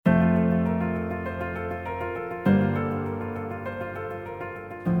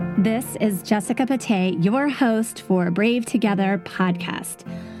This is Jessica Pate, your host for Brave Together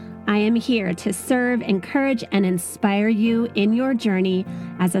podcast. I am here to serve, encourage, and inspire you in your journey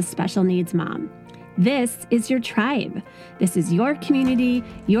as a special needs mom. This is your tribe. This is your community,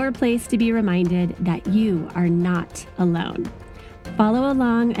 your place to be reminded that you are not alone. Follow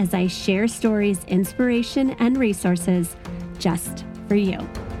along as I share stories, inspiration, and resources just for you.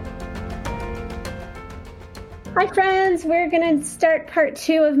 Hi, friends. We're going to start part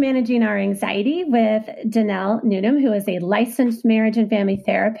 2 of Managing Our Anxiety with Danelle Newnham, who is a licensed marriage and family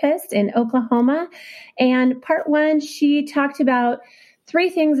therapist in Oklahoma. And part 1, she talked about 3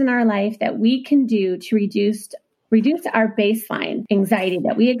 things in our life that we can do to reduce our baseline anxiety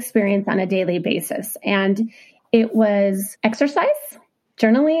that we experience on a daily basis. And it was exercise,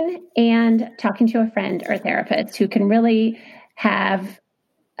 journaling, and talking to a friend or therapist who can really have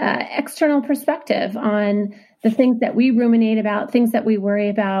external perspective on the things that we ruminate about, things that we worry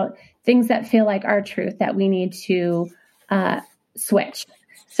about, things that feel like our truth that we need to switch.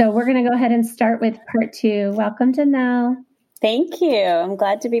 So we're going to go ahead and start with part 2. Welcome, Danelle. Thank you. I'm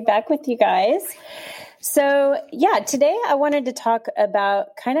glad to be back with you guys. So today I wanted to talk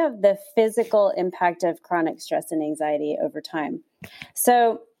about kind of the physical impact of chronic stress and anxiety over time.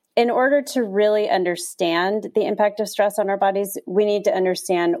 So in order to really understand the impact of stress on our bodies, we need to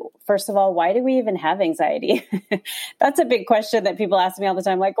understand, first of all, why do we even have anxiety? That's a big question that people ask me all the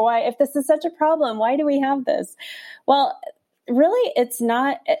time. Like, why, if this is such a problem, why do we have this? Well, really, it's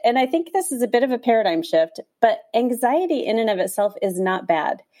not, and I think this is a bit of a paradigm shift, but anxiety in and of itself is not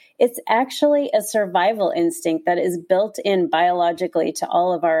bad. It's actually a survival instinct that is built in biologically to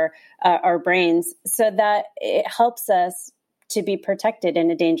all of our brains so that it helps us to be protected in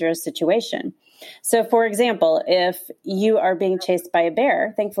a dangerous situation. So, for example, if you are being chased by a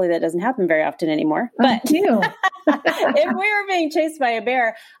bear, thankfully that doesn't happen very often anymore, but if we were being chased by a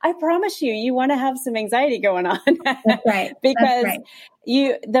bear, I promise you want to have some anxiety going on. That's right. Because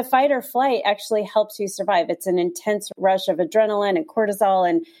the fight or flight actually helps you survive. It's an intense rush of adrenaline and cortisol,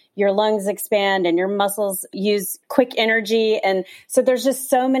 and your lungs expand and your muscles use quick energy. And so there's just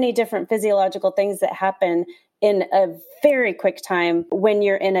so many different physiological things that happen in a very quick time when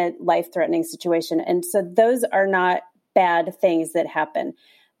you're in a life-threatening situation. And so those are not bad things that happen.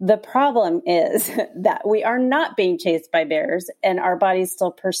 The problem is that we are not being chased by bears and our body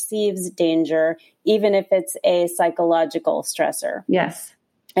still perceives danger, even if it's a psychological stressor. Yes.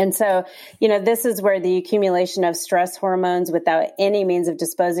 And so, this is where the accumulation of stress hormones without any means of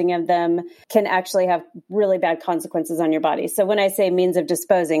disposing of them can actually have really bad consequences on your body. So when I say means of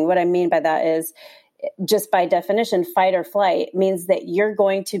disposing, what I mean by that is, just by definition, fight or flight means that you're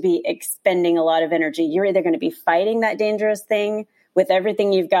going to be expending a lot of energy. You're either going to be fighting that dangerous thing with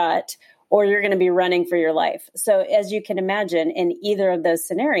everything you've got, or you're going to be running for your life. So as you can imagine, in either of those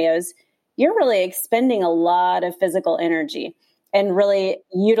scenarios, you're really expending a lot of physical energy and really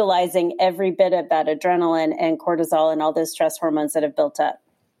utilizing every bit of that adrenaline and cortisol and all those stress hormones that have built up.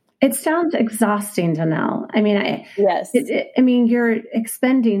 It sounds exhausting, Danelle. Yes. You're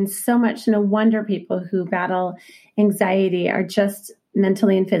expending so much. No wonder people who battle anxiety are just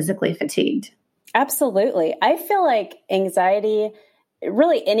mentally and physically fatigued. Absolutely. I feel like anxiety,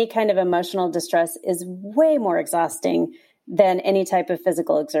 really any kind of emotional distress, is way more exhausting than any type of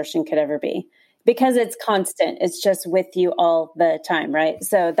physical exertion could ever be, because it's constant. It's just with you all the time, right?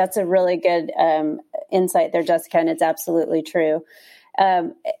 So that's a really good insight there, Jessica, and it's absolutely true.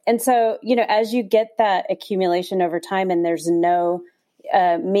 And so, as you get that accumulation over time and there's no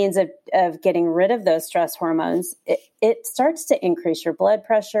means of getting rid of those stress hormones, it starts to increase your blood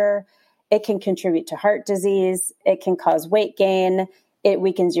pressure. It can contribute to heart disease. It can cause weight gain. It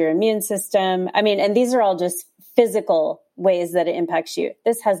weakens your immune system. And these are all just physical ways that it impacts you.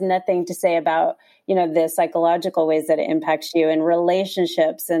 This has nothing to say about, the psychological ways that it impacts you and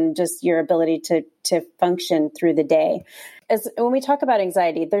relationships and just your ability to function through the day. When we talk about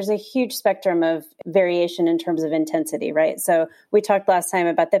anxiety, there's a huge spectrum of variation in terms of intensity, right? So we talked last time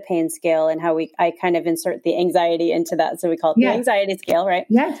about the pain scale and how I kind of insert the anxiety into that. So we call it the anxiety scale, right?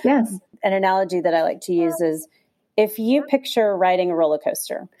 Yes. An analogy that I like to use is, if you picture riding a roller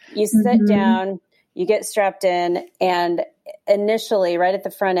coaster, you sit down, you get strapped in, and initially, right at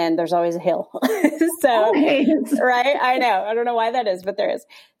the front end, there's always a hill. Right? I know. I don't know why that is, but there is.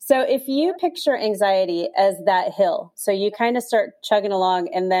 So if you picture anxiety as that hill, so you kind of start chugging along,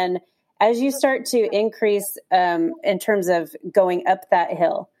 and then as you start to increase in terms of going up that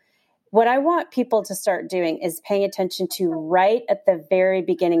hill, what I want people to start doing is paying attention to right at the very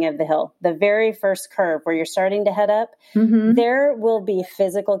beginning of the hill, the very first curve where you're starting to head up. There will be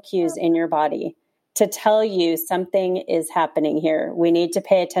physical cues in your body to tell you something is happening here. We need to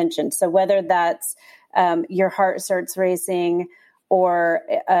pay attention. So whether that's your heart starts racing, or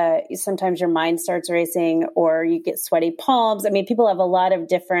sometimes your mind starts racing, or you get sweaty palms. I mean, people have a lot of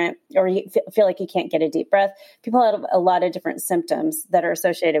different, or you feel like you can't get a deep breath. People have a lot of different symptoms that are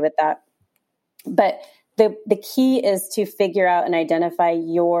associated with that. But the key is to figure out and identify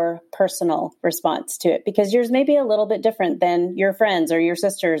your personal response to it, because yours may be a little bit different than your friends or your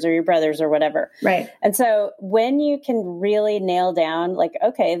sisters or your brothers or whatever. Right. And so when you can really nail down, like,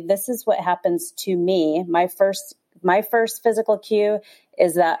 okay, this is what happens to me. My first physical cue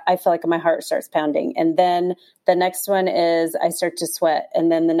is that I feel like my heart starts pounding. And then the next one is I start to sweat.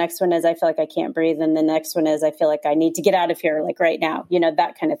 And then the next one is I feel like I can't breathe. And the next one is I feel like I need to get out of here, like right now,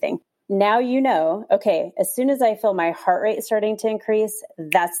 that kind of thing. Now, okay, as soon as I feel my heart rate starting to increase,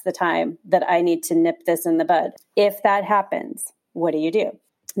 that's the time that I need to nip this in the bud. If that happens, what do?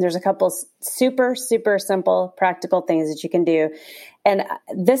 There's a couple super, super simple, practical things that you can do. And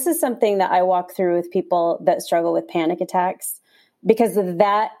this is something that I walk through with people that struggle with panic attacks, because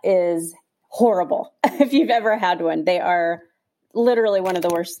that is horrible. If you've ever had one, they are literally one of the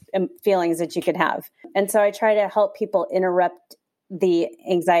worst feelings that you could have. And so I try to help people interrupt the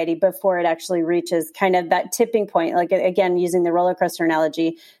anxiety before it actually reaches kind of that tipping point. Like, again, using the roller coaster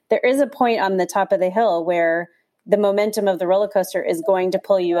analogy, there is a point on the top of the hill where the momentum of the roller coaster is going to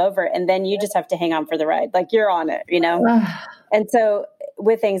pull you over, and then you just have to hang on for the ride. Like, you're on it, And so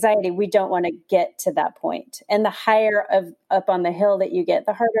with anxiety, we don't want to get to that point. And the higher up on the hill that you get,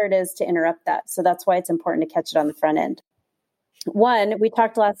 the harder it is to interrupt that. So that's why it's important to catch it on the front end. One, we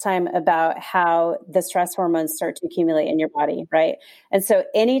talked last time about how the stress hormones start to accumulate in your body, right? And so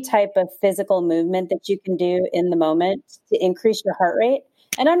any type of physical movement that you can do in the moment to increase your heart rate,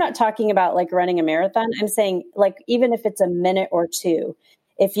 and I'm not talking about like running a marathon. I'm saying, like, even if it's a minute or two,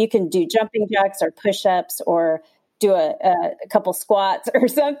 if you can do jumping jacks or push-ups or do a couple squats or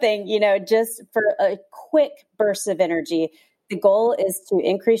something, just for a quick burst of energy, the goal is to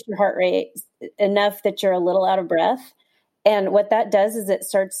increase your heart rate enough that you're a little out of breath. And what that does is it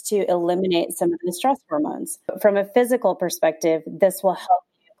starts to eliminate some of the stress hormones. From a physical perspective, this will help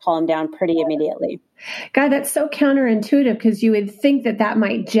you calm down pretty immediately. God, that's so counterintuitive, because you would think that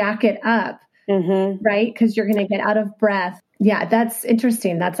might jack it up, right? Because you're going to get out of breath. Yeah, that's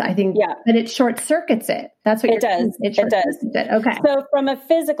interesting. I think, but it short circuits it. That's what it does. It does. Okay. So from a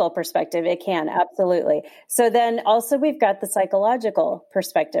physical perspective, it can, absolutely. So then also we've got the psychological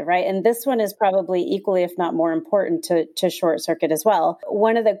perspective, right? And this one is probably equally, if not more important to short circuit as well.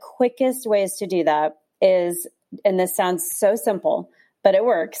 One of the quickest ways to do that is, and this sounds so simple, but it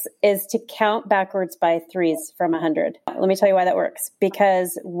works, is to count backwards by threes from 100. Let me tell you why that works.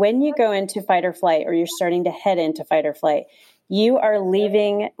 Because when you go into fight or flight, or you're starting to head into fight or flight, you are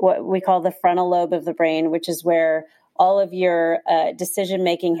leaving what we call the frontal lobe of the brain, which is where all of your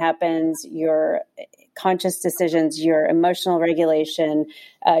decision-making happens, your conscious decisions, your emotional regulation,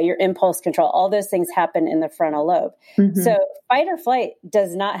 your impulse control, all those things happen in the frontal lobe. So fight or flight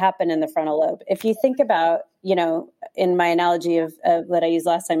does not happen in the frontal lobe. If you think about, in my analogy of that I used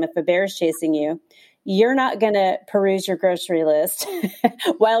last time, if a bear is chasing you, you're not going to peruse your grocery list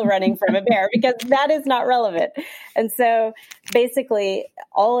while running from a bear, because that is not relevant. And so basically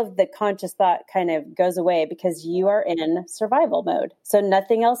all of the conscious thought kind of goes away, because you are in survival mode. So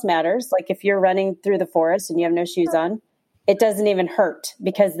nothing else matters. Like if you're running through the forest and you have no shoes on, it doesn't even hurt,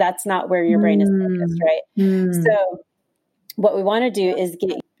 because that's not where your brain is focused, right? So what we want to do is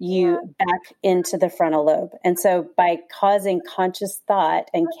get you back into the frontal lobe. And so by causing conscious thought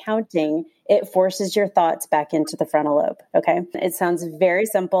and counting, it forces your thoughts back into the frontal lobe. Okay. It sounds very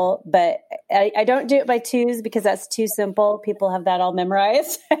simple, but I don't do it by twos, because that's too simple. People have that all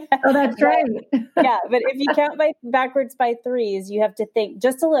memorized. Oh, that's right. Yeah. But if you count backwards by threes, you have to think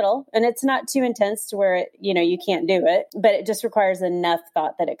just a little, and it's not too intense to where you can't do it, but it just requires enough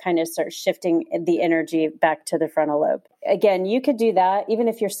thought that it kind of starts shifting the energy back to the frontal lobe. Again, you could do that even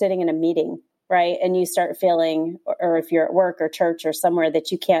if you're sitting in a meeting, right? And you start feeling, or if you're at work or church or somewhere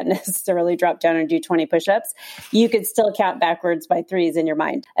that you can't necessarily drop down and do 20 push-ups, you could still count backwards by threes in your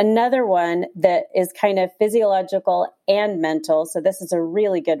mind. Another one that is kind of physiological and mental, so this is a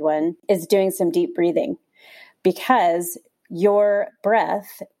really good one, is doing some deep breathing, because your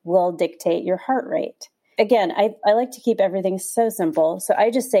breath will dictate your heart rate. Again, I like to keep everything so simple. So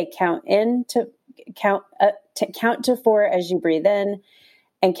I just say count to 4 as you breathe in,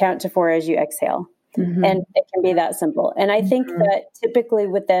 and count to 4 as you exhale. And it can be that simple. And I think that typically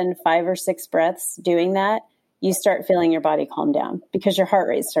within 5 or 6 breaths doing that, you start feeling your body calm down, because your heart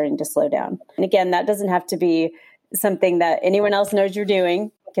rate is starting to slow down. And again, that doesn't have to be something that anyone else knows you're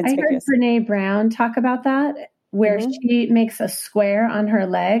doing. I heard Brene Brown talk about that, where she makes a square on her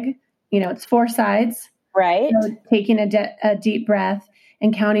leg. It's 4 sides. Right. So taking a deep breath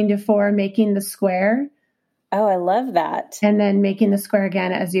and counting to 4, making the square. Oh, I love that. And then making the square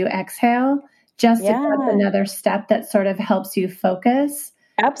again as you exhale. Just that's another step that sort of helps you focus.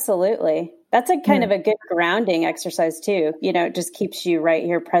 Absolutely. That's a kind of a good grounding exercise too. It just keeps you right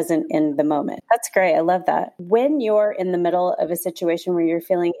here present in the moment. That's great. I love that. When you're in the middle of a situation where you're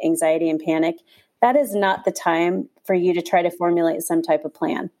feeling anxiety and panic, that is not the time for you to try to formulate some type of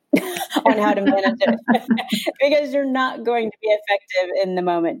plan on how to manage it because you're not going to be effective in the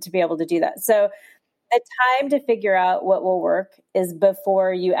moment to be able to do that. So the time to figure out what will work is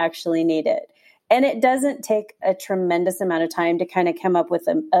before you actually need it. And it doesn't take a tremendous amount of time to kind of come up with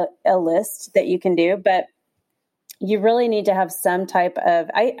a list that you can do, but you really need to have some type of,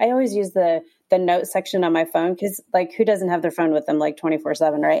 I always use the note section on my phone because who doesn't have their phone with them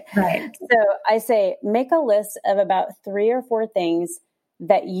 24/7, right? Right. So I say, make a list of about 3 or 4 things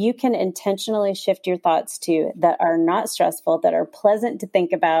that you can intentionally shift your thoughts to that are not stressful, that are pleasant to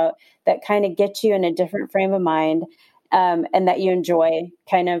think about, that kind of get you in a different frame of mind. And that you enjoy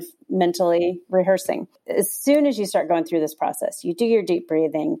kind of mentally rehearsing. As soon as you start going through this process, you do your deep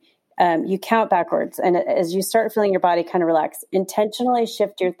breathing, you count backwards. And as you start feeling your body kind of relax, intentionally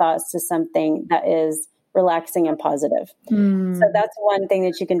shift your thoughts to something that is relaxing and positive. So that's one thing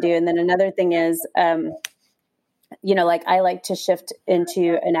that you can do. And then another thing is, I like to shift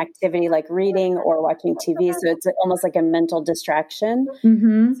into an activity like reading or watching TV. So it's almost like a mental distraction.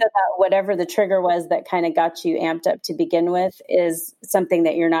 So that whatever the trigger was that kind of got you amped up to begin with is something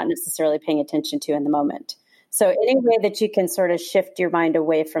that you're not necessarily paying attention to in the moment. So any way that you can sort of shift your mind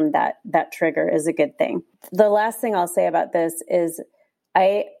away from that trigger is a good thing. The last thing I'll say about this is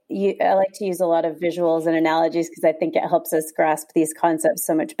I like to use a lot of visuals and analogies because I think it helps us grasp these concepts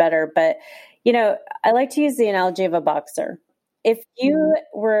so much better. But I like to use the analogy of a boxer. If you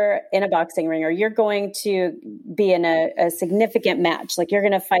were in a boxing ring or you're going to be in a significant match, like you're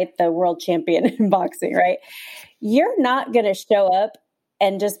going to fight the world champion in boxing, right? You're not going to show up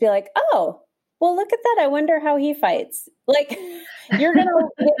and just be like, oh, well, look at that. I wonder how he fights. You're going to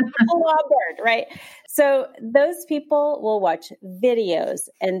get clobbered, right? So those people will watch videos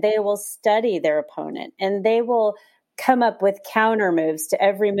and they will study their opponent and they will come up with counter moves to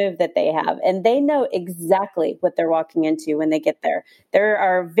every move that they have. And they know exactly what they're walking into when they get there. There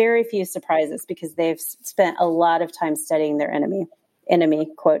are very few surprises because they've spent a lot of time studying their enemy,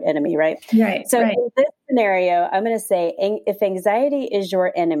 quote, enemy, right? Right. So in this scenario, I'm going to say, if anxiety is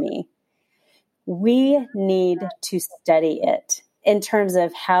your enemy, we need to study it in terms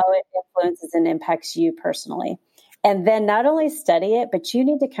of how it influences and impacts you personally. And then not only study it, but you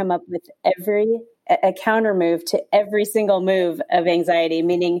need to come up with a counter move to every single move of anxiety,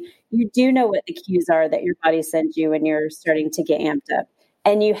 meaning you do know what the cues are that your body sends you when you're starting to get amped up.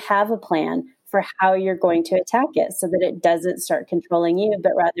 And you have a plan for how you're going to attack it so that it doesn't start controlling you,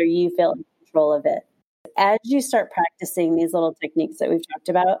 but rather you feel in control of it. As you start practicing these little techniques that we've talked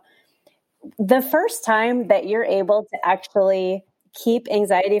about, the first time that you're able to actually keep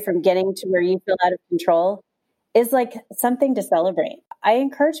anxiety from getting to where you feel out of control is like something to celebrate. I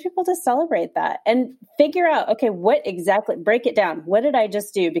encourage people to celebrate that and figure out, okay, break it down. What did I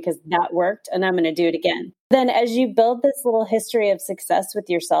just do? Because that worked and I'm going to do it again. Then as you build this little history of success with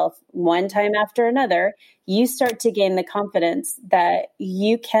yourself, one time after another, you start to gain the confidence that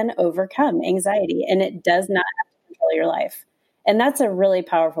you can overcome anxiety and it does not have to control your life. And that's a really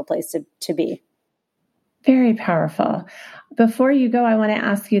powerful place to be. Very powerful. Before you go, I want to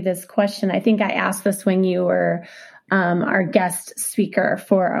ask you this question. I think I asked this when you were our guest speaker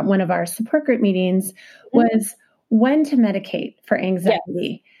for one of our support group meetings, was when to medicate for anxiety.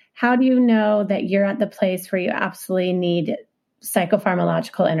 Yes. How do you know that you're at the place where you absolutely need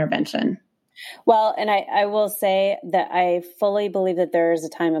psychopharmacological intervention? Well, and I will say that I fully believe that there is a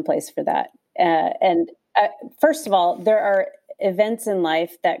time and place for that. First of all, there are events in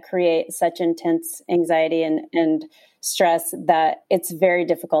life that create such intense anxiety and stress that it's very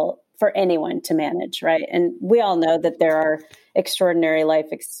difficult for anyone to manage, right? And we all know that there are extraordinary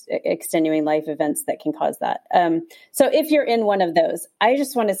extenuating life events that can cause that. So if you're in one of those, I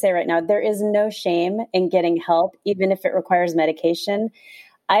just want to say right now, there is no shame in getting help, even if it requires medication.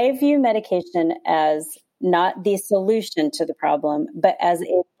 I view medication as not the solution to the problem, but as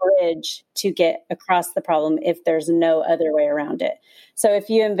a bridge to get across the problem if there's no other way around it. So if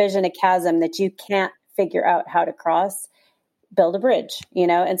you envision a chasm that you can't figure out how to cross, build a bridge,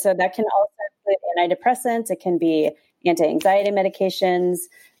 and so that can also include antidepressants. It can be anti-anxiety medications.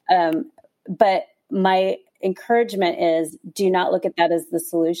 But my encouragement is, do not look at that as the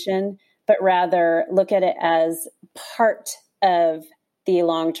solution, but rather look at it as part of the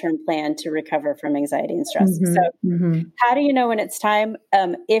long-term plan to recover from anxiety and stress. So how do you know when it's time?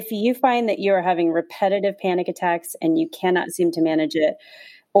 If you find that you are having repetitive panic attacks and you cannot seem to manage it,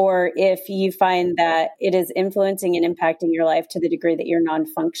 or if you find that it is influencing and impacting your life to the degree that you're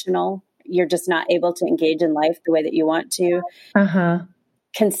non-functional, you're just not able to engage in life the way that you want to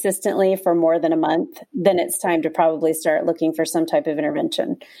consistently for more than a month, then it's time to probably start looking for some type of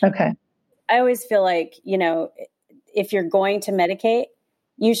intervention. Okay. I always feel like, if you're going to medicate,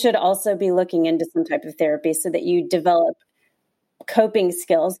 you should also be looking into some type of therapy so that you develop coping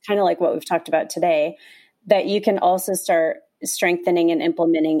skills, kind of like what we've talked about today, that you can also start strengthening and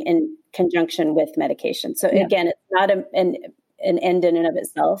implementing in conjunction with medication. So again, it's not an end in and of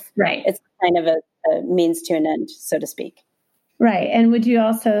itself. Right. It's kind of a means to an end, so to speak. Right. And would you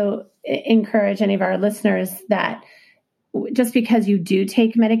also encourage any of our listeners that just because you do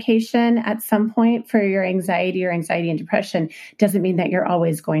take medication at some point for your anxiety or anxiety and depression doesn't mean that you're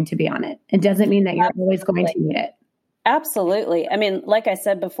always going to be on it. It doesn't mean that you're always going to need it. Absolutely. I mean, like I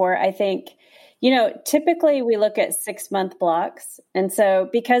said before, I think, typically we look at 6-month blocks. And so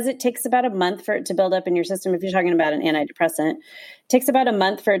because it takes about a month for it to build up in your system, if you're talking about an antidepressant, it takes about a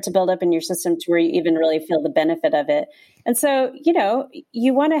month for it to build up in your system to where you even really feel the benefit of it. And so,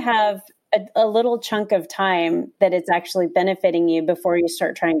 you want to have a little chunk of time that it's actually benefiting you before you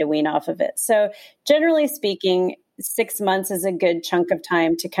start trying to wean off of it. So generally speaking, 6 months is a good chunk of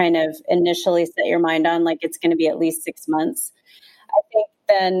time to kind of initially set your mind on, like it's going to be at least 6 months. I think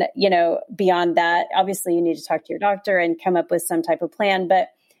then, beyond that, obviously you need to talk to your doctor and come up with some type of plan,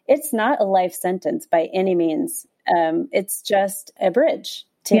 but it's not a life sentence by any means. It's just a bridge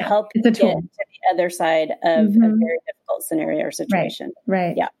to help you get to the other side of a very difficult scenario or situation.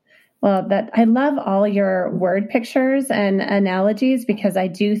 Right. Yeah. Well, I love all your word pictures and analogies, because I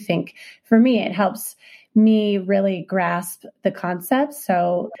do think for me, it helps me really grasp the concept.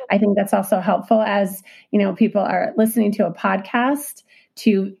 So I think that's also helpful as, people are listening to a podcast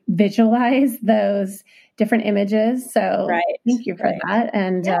to visualize those different images. So thank you for that.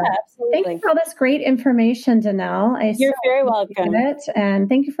 And thank you for all this great information, Danelle. You're very welcome. And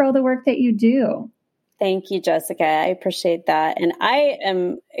thank you for all the work that you do. Thank you, Jessica. I appreciate that. And I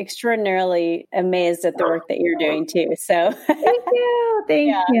am extraordinarily amazed at the work that you're doing too. So thank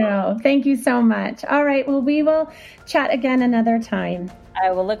you. Thank you so much. All right. Well, we will chat again another time. I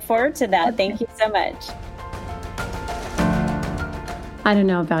will look forward to that. Okay. Thank you so much. I don't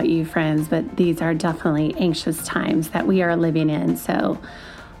know about you, friends, but these are definitely anxious times that we are living in. So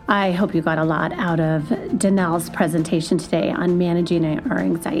I hope you got a lot out of Danelle's presentation today on managing our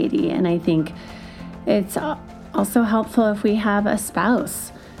anxiety. And I think it's also helpful if we have a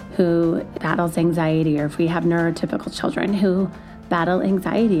spouse who battles anxiety, or if we have neurotypical children who battle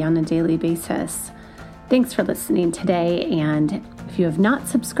anxiety on a daily basis. Thanks for listening today. And if you have not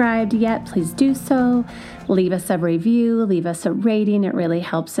subscribed yet, please do so. Leave us a review, leave us a rating. It really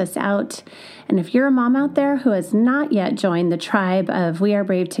helps us out. And if you're a mom out there who has not yet joined the tribe of We Are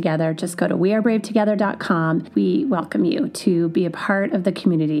Brave Together, just go to wearebravetogether.com. We welcome you to be a part of the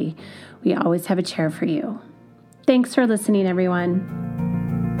community. We always have a chair for you. Thanks for listening, everyone.